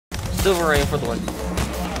Silver aim for the win.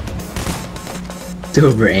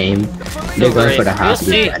 Silver aim. They're going for the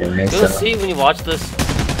hostage, by the way. You'll see when you watch this.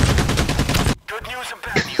 Good news and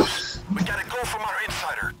bad news. We got a go from our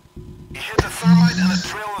insider. He hit the thermite and a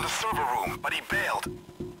drill in the server room, but he bailed.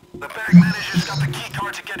 The bag manager's got the key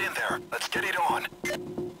card to get in there. Let's get it on.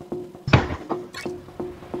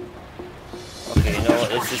 Okay, you know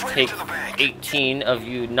what? Let's just take 18 of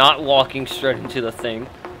you not walking straight into the thing.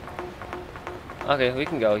 Okay, we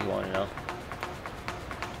can go if you want to know.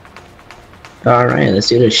 Alright, let's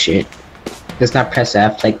do this shit. Let's not press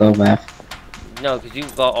F, like go left. No, because you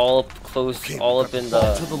got all up close, all up in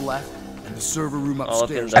the... to the left, and the server room all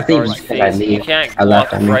up in upstairs. the I think guard's face. You can't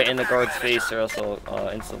walk right in the guard's face or else he'll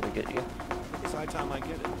instantly get you. It's high time I get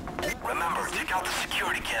it. Remember, take out the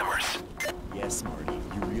security cameras. Yes, Marty,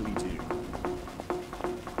 you really do.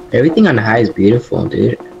 Everything on the high is beautiful,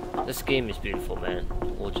 dude. This game is beautiful, man.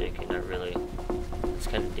 Well, JK, not really. It's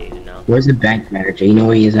kind of dated now. Where's the bank manager? You know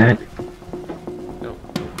where he's at? No.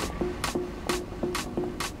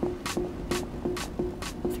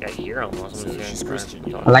 I think I hear him. She's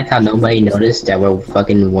Christian. I like how nobody noticed that we're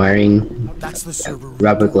fucking wearing That's the server room.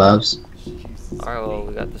 rubber gloves. Alright, well,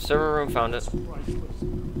 we got the server room, found it.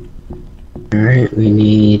 Alright, we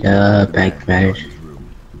need a bank manager.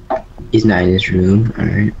 He's not in his room,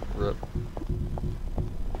 alright. Rip.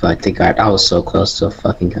 But the guard, I was so close to a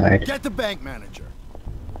fucking guard. Get the bank manager.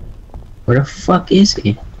 Where the fuck is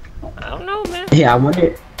he? I don't know, man. Hey, I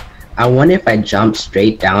wonder if I jump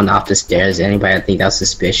straight down off the stairs, anybody would think that's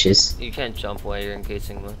suspicious. You can't jump while you're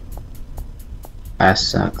encasing one. That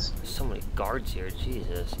sucks. There's so many guards here,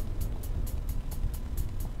 Jesus.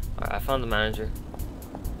 Alright, I found the manager.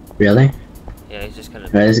 Really? Yeah, he's just kind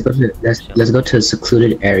of... Alright, let's go to a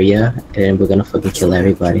secluded area, and then we're gonna fucking kill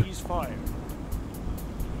everybody.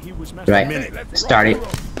 Right, start it.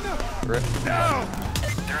 Rip.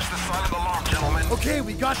 There's the silent alarm, gentlemen. Okay,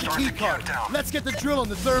 we got the key card. Let's get the drill on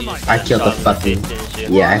the thermite. I killed the fucking...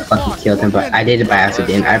 Yeah, I fucking killed him, but I did it by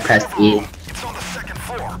accident. I pressed E. It's on the second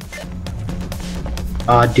floor.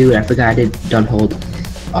 Oh, dude, I forgot I don't hold.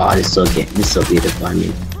 Oh, this is so good. This is so beautiful. I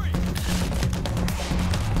mean,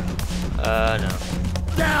 No.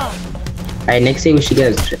 Down. alright, next thing we should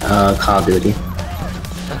get is Call of Duty.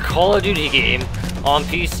 A Call of Duty game on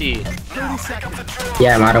PC. 30 seconds.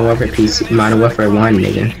 Yeah, Modern Warfare PC, Modern Warfare 1,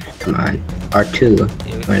 nigga. Come on, or 2, Yeah, we one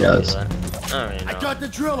can of do those. that. I don't really I know. got the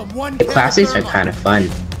drill in one. The classics are kind of fun.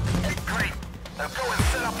 Great. Now go and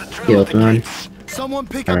set up the drill. Killed one. Someone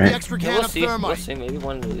pick up Alright. the extra Yeah, can we'll of see. We'll thermite. see. Maybe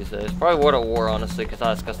one of these days. Probably World at War, honestly, because that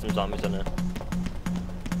has custom zombies in it.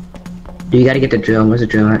 Dude, you gotta get the drill. Where's the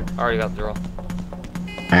drill at? I already got the drill.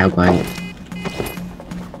 Alright, I'm going.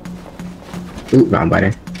 Ooh, wrong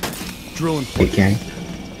button. Drill in Okay.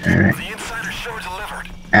 Alright. The insider sure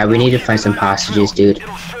delivered. We need to find some hostages, dude.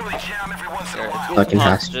 It'll surely jam every once in a There, while. Fucking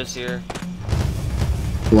hostages here.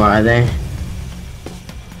 Who are they?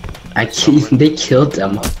 They killed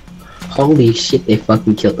them. Holy shit, they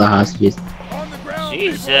fucking killed the hostages.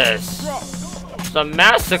 Jesus. It's a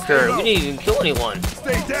massacre. We didn't even kill anyone.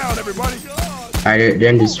 Stay down, everybody. Alright, they're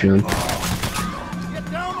in this room. Get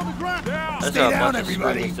down on the ground. There's Stay a down, bunch of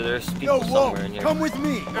everybody. screaming, so there's Yo, people Wolf, somewhere in here. come with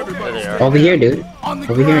me. There Everybody, they are. Over here, dude. on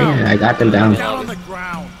the Over here, ground. yeah, I got them down. Down on the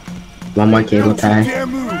ground. One more cable Don't you tie. dare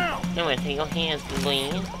move. No one take your hands,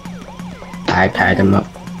 Lee. I tied them up.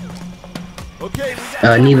 Okay.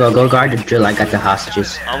 Nevo, go guard the drill. I got the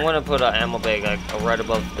hostages. I'm gonna put an ammo bag like right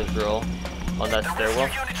above the drill on that stairwell.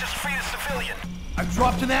 Unit just freed a civilian. I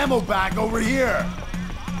dropped an ammo bag over here.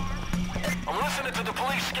 I'm listening to the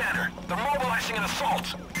police scanner. They're mobilizing an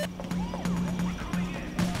assault.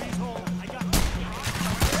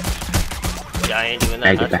 Yeah, I ain't doing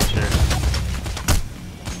I that. get That's for sure.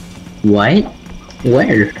 What?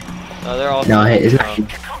 Where? No, they're all. No, it's not.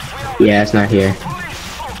 Yeah, it's not here. Police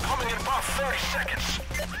assault coming in about 30 seconds.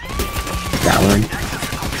 That one.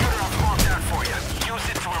 Mark that for you. Use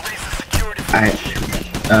it to erase the security.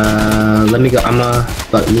 Alright. Let me go.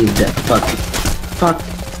 Fuck, leave that. Fuck.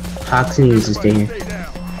 Toxin needs to stay here.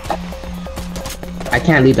 I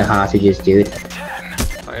can't leave the hostages, dude.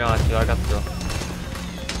 I got you. I got the drill.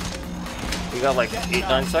 We got like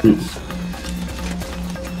 8-9 seconds.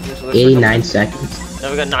 89 seconds.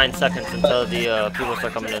 No, we got 9 seconds until the people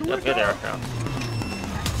start coming in. Yep, get there now.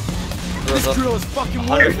 This drill is fucking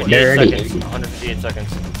working. 158 Dirty. seconds. 158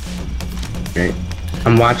 seconds. Right.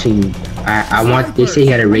 I'm watching. I want. They say you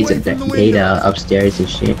gotta raise the data upstairs and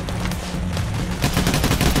shit.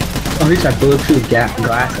 Oh, he's got bulletproof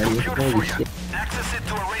glass. I mean, holy shit. Access it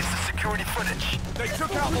to erase the security footage. They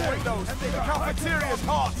took out the windows. The cafeteria's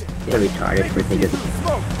hot. They're retarded for thinking.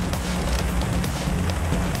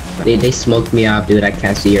 They smoked me out, dude. I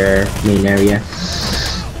can't see your main area.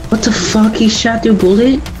 What the fuck? He shot through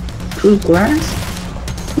bullet? Through glass?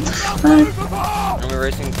 What the fuck? I'm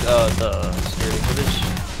erasing the security footage.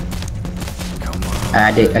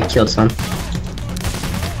 I killed some.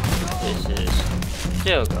 This is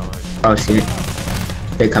still going. Oh shit.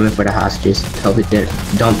 They're coming for the hostages. Hope they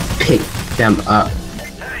don't pick them up.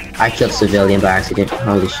 I killed civilian by accident.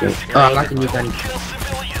 Holy shit. Oh, I like the new gun.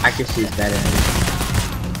 Accuracy is better.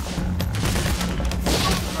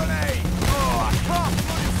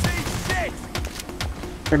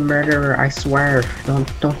 The murderer, I swear. Don't.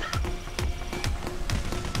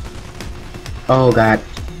 Oh god.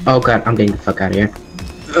 Oh god, I'm getting the fuck out of here.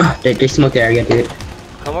 Ugh, they smoked the area, dude.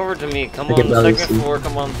 Come over to me. Come I on can the barely second see. floor.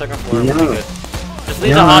 Come on the second floor. No. We'll be good. Just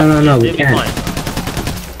leave the No, hostages. we They'll be can't. fine.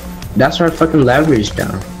 That's our fucking leverage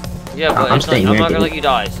down. Yeah, but I'm it's staying not, I'm here, not gonna dude. let you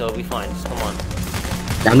die, so it'll be fine. Just come on.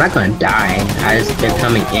 I'm not gonna die. They're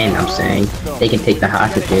coming in, I'm saying. They can take the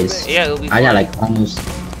hostages. Yeah, it'll be fine. I got like almost...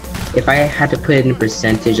 If I had to put it in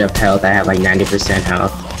percentage of health, I have like 90%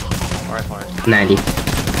 health. Alright, fine. 90.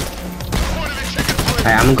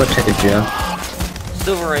 Alright, I'm gonna go check the drill.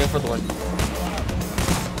 Silver aim for the win.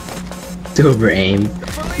 Silver aim.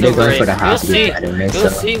 They're going for the You'll hostages, see. by the way, You'll so...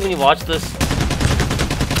 see when you watch this.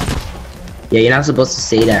 Yeah, you're not supposed to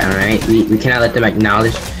say that, alright? We cannot let them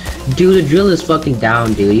acknowledge... Dude, the drill is fucking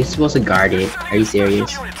down, dude. You're supposed to guard it. Are you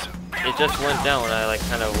serious? It just went down when I like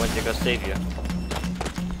kind of went to go save you.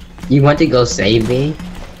 You want to go save me?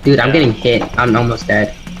 Dude, I'm Yeah. getting hit. I'm almost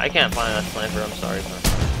dead. I can't find that sniper. I'm sorry, man.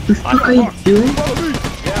 The fuck are you doing?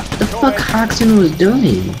 The fuck Hoxton was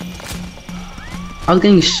doing? I was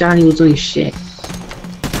getting shot, he was doing shit.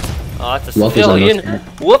 Oh, that's a Wolf is almost civilian. dead.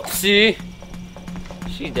 Whoopsie.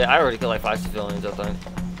 She did. I already killed like 5 civilians, I think.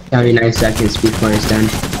 79 seconds before it's done.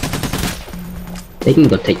 They can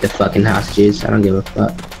go take the fucking hostages. I don't give a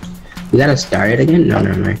fuck. We gotta start it again? No,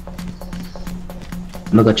 never mind.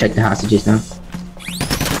 I'm gonna go check the hostages now.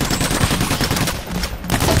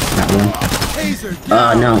 Got one.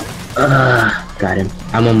 Oh no. Got him.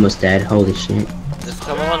 I'm almost dead. Holy shit. Just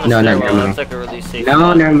come on the No, no, stairwell. never It's like a really safe No,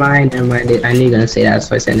 spot. never mind. I knew you were gonna say that,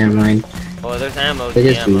 so I said never mind. Well, there's ammo. They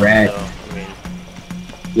to just ammo, red. So, I mean,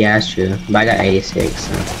 Yeah, that's true. But I got 86,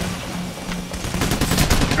 so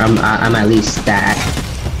I'm at least stacked.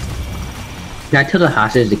 Now I tell the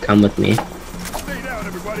hostages to come with me.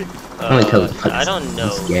 Only tell the fuck I don't know.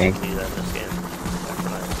 this game. Do that in this game.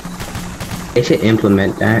 They should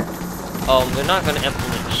implement that. They're not gonna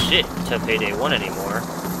implement shit to Payday 1 anymore.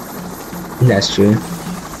 That's true.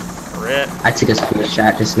 Rip. I took a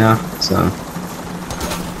screenshot just now, so.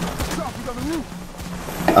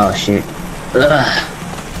 Oh shit. Ugh.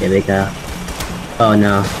 Here we go. Oh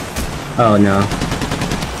no. Oh no.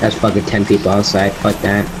 That's fucking 10 people outside. Fuck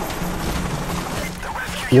that.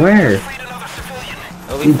 Where?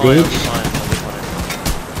 It'll be You fine. It'll be bitch. fine. It'll be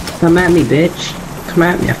fine. Come at me, bitch. Come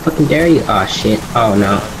at me. I fucking dare you. Oh shit. Oh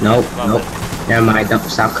no. Nope. Nope. Never mind. Don't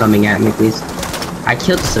stop coming at me, please. I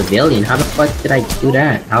killed a civilian. How the fuck did I do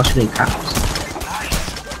that? I was shooting cops.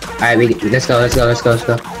 Alright, let's go. Let's go. Let's go. Let's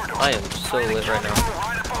go. I am so lit right now.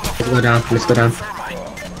 Let's go down. Let's go down.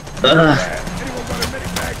 Ugh.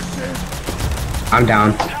 I'm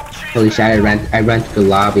down. Holy shit! I ran to the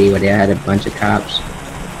lobby where they had a bunch of cops.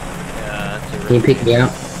 Yeah, that's a Can you pick me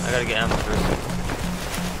up? I gotta get ammo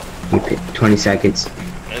first. You pick 20 seconds.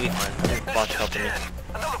 It'll be fine. Bots helping me.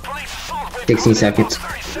 16 seconds.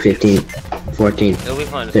 15. 14. It'll be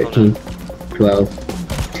fine. Just 13. 12.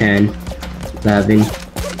 10. 11.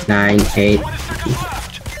 9. 8. Be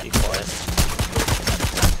quiet.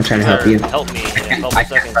 I'm trying to help you. Help me in a couple I can't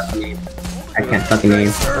seconds. fucking aim. I can't fucking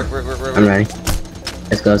aim. Rick. I'm ready.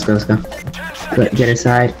 Let's go. Let's go. Let's go. Get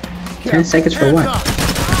inside. 10 seconds for what?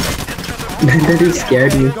 That dude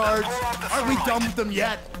scared me. Guards, aren't we done with them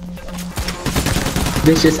yet?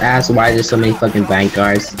 Bitch just asked why there's so many fucking bank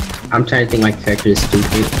guards. I'm trying to think my character is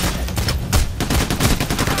stupid.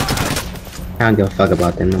 I don't give a fuck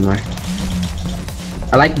about them no more.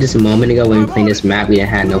 I like this moment ago when we played this map, we didn't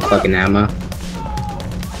have no fucking ammo.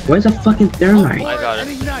 Where's the fucking thermite? I got it.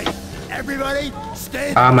 Ignite. Everybody,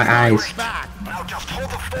 stay. Oh, my eyes. Back. Now just hold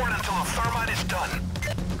the fort until the thermite is done.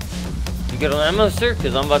 You get an ammo, sir?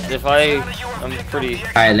 Because I'm about to, I'm pretty...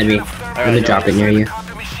 Alright, let me drop it near you.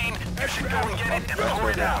 Copy machine. You should go and get it and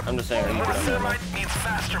lower it down. I'm just saying, are you good on ammo? Thermite means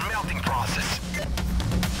faster melting process.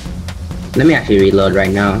 Let me actually reload right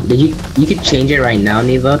now. You could change it right now,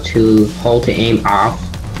 Nevo, to hold to aim off.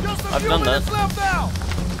 I've done that.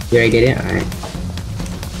 You already did it? Alright.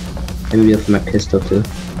 Let me do it for my pistol too.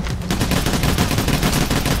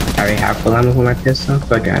 I already have full ammo for my pistol?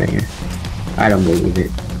 Fuck out of here. I don't believe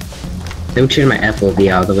it. Let me turn my FOV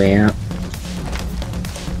all the way up.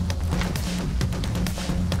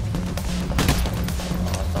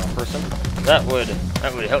 That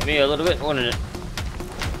would help me a little bit, wouldn't it?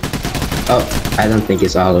 Oh, I don't think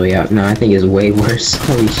it's all the way up. No, I think it's way worse.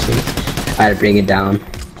 Holy shit. I had to bring it down.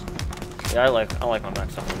 Yeah, I like my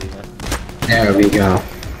max up with man. There we go.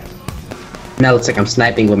 Now it looks like I'm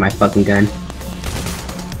sniping with my fucking gun.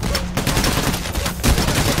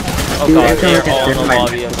 Oh Dude, god, they're like all in the my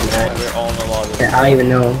lobby. They're all in the lobby. Yeah, I don't even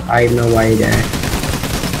know why you're there.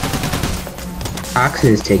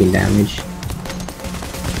 Oxen is taking damage.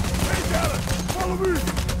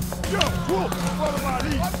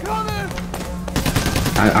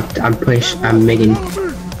 I'm making.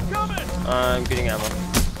 I'm getting ammo.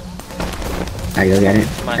 I go get it.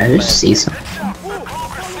 I just see some. Oh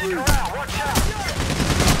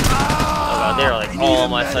god, they're like all on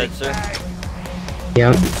my side, sir.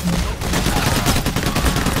 Yep.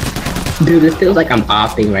 Dude, it feels like I'm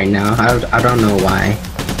opping right now. I don't know why.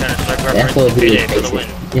 The FOV is basic.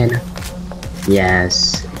 Yeah. No.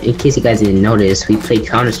 Yes. In case you guys didn't notice, we play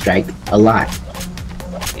Counter-Strike a lot.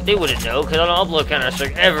 They wouldn't know, because I don't upload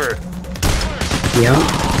Counter-Strike ever. Yep.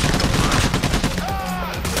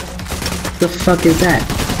 The fuck is that?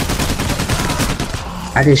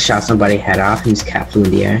 I just shot somebody head off and his cap flew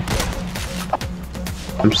in the air.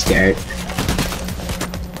 I'm scared.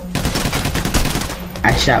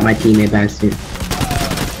 I shot my teammate bastard.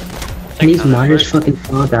 And these monitors fucking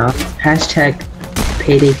fall down. Hashtag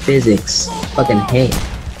PayDay physics. Fucking hate.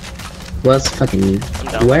 What's fucking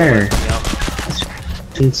where?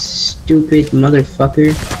 Fucking stupid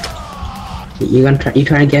motherfucker. You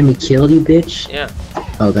trying to get me killed, you bitch? Yeah.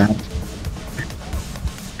 Oh god.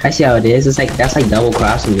 I see how it is. It's like that's like double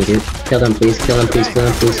crossing me, dude. Kill them, please. Kill them, please. Kill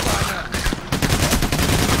them, please.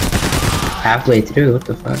 Halfway through. What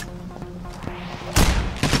the fuck?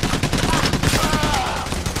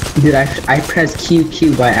 Dude, I pressed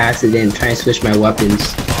QQ by accident trying to switch my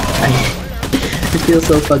weapons. It feels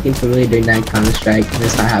so fucking familiar during that Counter-Strike.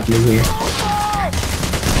 That's not happening here.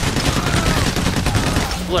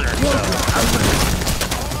 Splinter.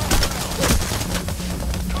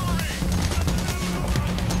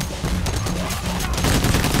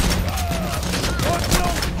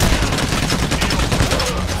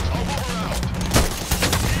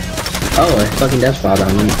 Oh, it fucking does fall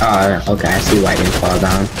down. Oh, okay, I see why it didn't fall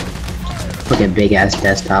down. Fucking big ass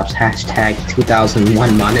desktops. Hashtag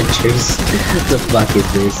 2001 monitors. What the fuck is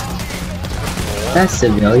this? That's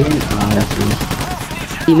civilian? Oh, that's me.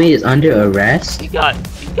 Teammate is under arrest? He got,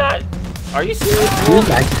 are you serious? He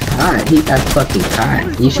got caught. He got fucking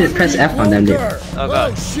caught. You should press F on them, dude. Oh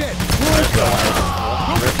god.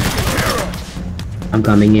 I'm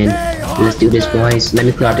coming in. Let's do this, boys. Let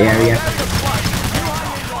me clear out the area.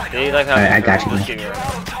 Alright, I got you.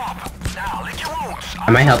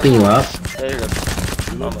 Am I helping you up? There you go.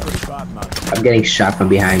 I'm getting shot from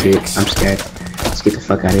behind, dude. I'm scared. Let's get the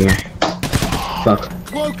fuck out of here. Fuck.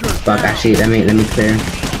 Fuck, actually, let me clear.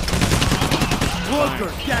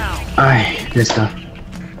 Alright, let's go.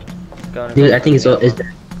 Dude, I think it's all. Is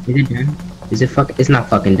it done? Is it fuck? It's not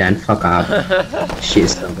fucking done. Fuck off. Shit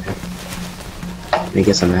is still there. Let me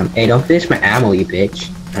get some ammo. Hey, don't finish my ammo, you bitch.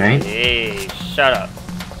 Alright? Hey, shut up.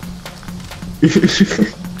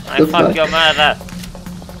 I fuck your mother.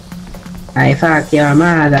 I fuck your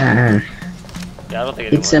mother. Yeah, I don't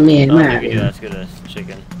think It's a me, man. I don't think you do that as good as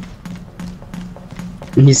chicken.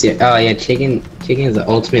 You see? Oh yeah, chicken is the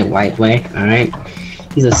ultimate white way. All right.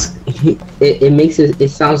 It makes it. It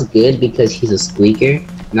sounds good because he's a squeaker,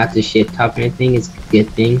 not the shit top or anything. It's a good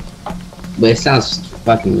thing, but it sounds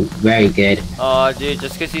fucking very good. Oh, dude,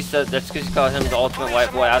 just because he called him the ultimate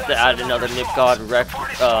white boy, I have to add another Nip God rec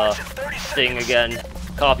thing again.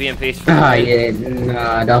 Copy and paste. Oh yeah,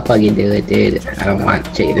 no, don't fucking do it, dude. I don't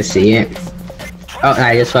want Chicken to see it. Oh,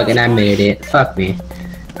 I just fucking admitted it. Fuck me.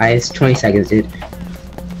 It's 20 seconds, dude.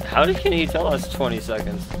 How can you tell us 20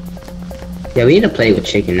 seconds? Yeah, we need to play with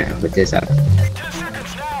Chicken now with this up.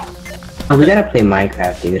 Oh, we gotta play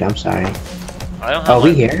Minecraft, dude. I'm sorry. I don't have Oh,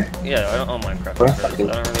 we here? Yeah, I don't own Minecraft. We're I fucking,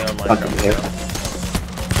 don't really own fucking Minecraft. here.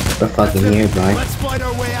 We're fucking here, bro. Let's fight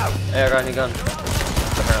our way out. Hey, I got any gun.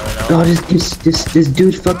 Apparently no. Oh, this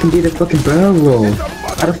dude fucking did a fucking barrel roll.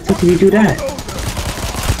 How the fuck did he do that?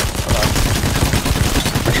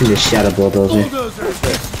 I should just shot a bulldozer.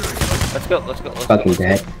 Let's go. Fucking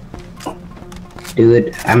dead.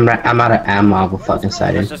 Dude, I'm out of ammo for fucking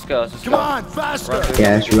sighting. Let's just go. Come on, faster.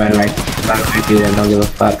 Yeah, let's run right through them. Don't give a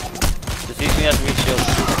fuck. Just use me as a meat shield.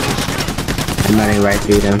 I'm running right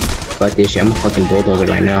through them. Fuck this shit. I'm a fucking bulldozer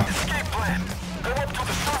right now.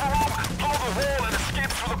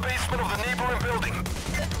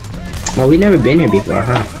 Well, we never been here before,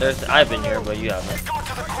 huh? I've been here, but you haven't.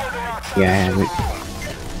 Yeah, I haven't.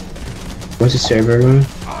 What's the server room?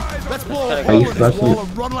 Let's blow a Are hole you in this wall fucking-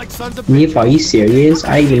 and run like sons of Neef, are you serious?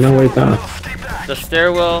 I didn't even know where to go. The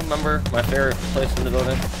stairwell, remember? My favorite place in the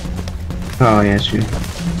building. Oh, yeah, true.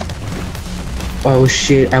 Oh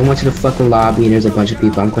shit, I went to the fucking lobby and there's a bunch of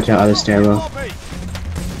people. I'm going to the other stairwell.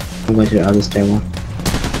 I'm going to the other stairwell.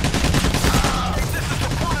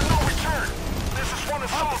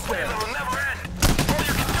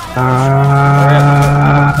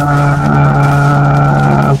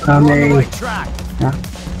 I'm coming. right track.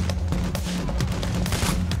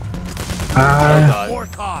 More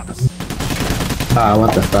cops.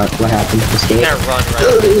 What the fuck? What happened? Escape? Can't run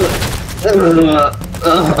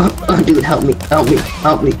right. Dude, help me, help me,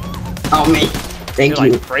 help me, help me. Thank You're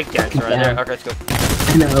you. like breakdance right there. Okay, let's go.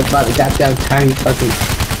 No, about the goddamn time, you fucking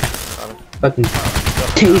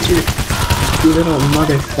taser, you little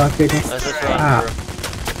motherfucker. Let's just run through.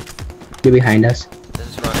 You're behind us.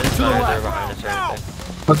 Let's just run. It's not there behind us or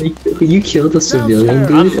anything. Oh, you killed a civilian,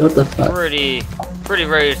 dude? What the fuck? Pretty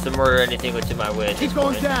ready to murder anything within my way. Keep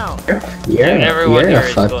going down. Everyone You're here a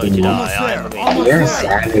is going fucking, to die. you're a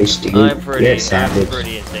savage, dude. I'm You're a pretty savage.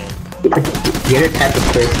 insane. You're the type of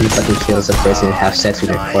person who fucking kills a person and have sex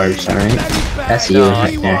with their corpse, alright? That's you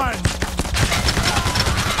right there.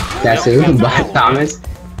 That's who? Thomas?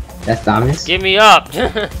 That's Thomas? Give me up!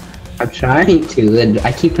 I'm trying to, and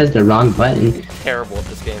I keep pressing the wrong button. Terrible at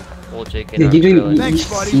this game. Old JK. Dude, you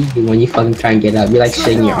see you when you fucking try and get up. You're like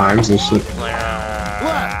shaking your arms and shit.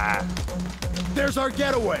 There's our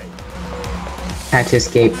getaway. Had to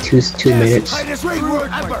escape two minutes. Great work,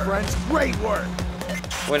 my friends. Great work.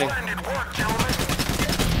 Winning.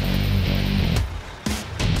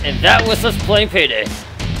 And that was us playing Payday.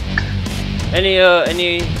 Any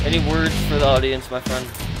words for the audience, my friend?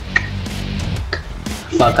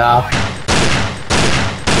 Fuck off.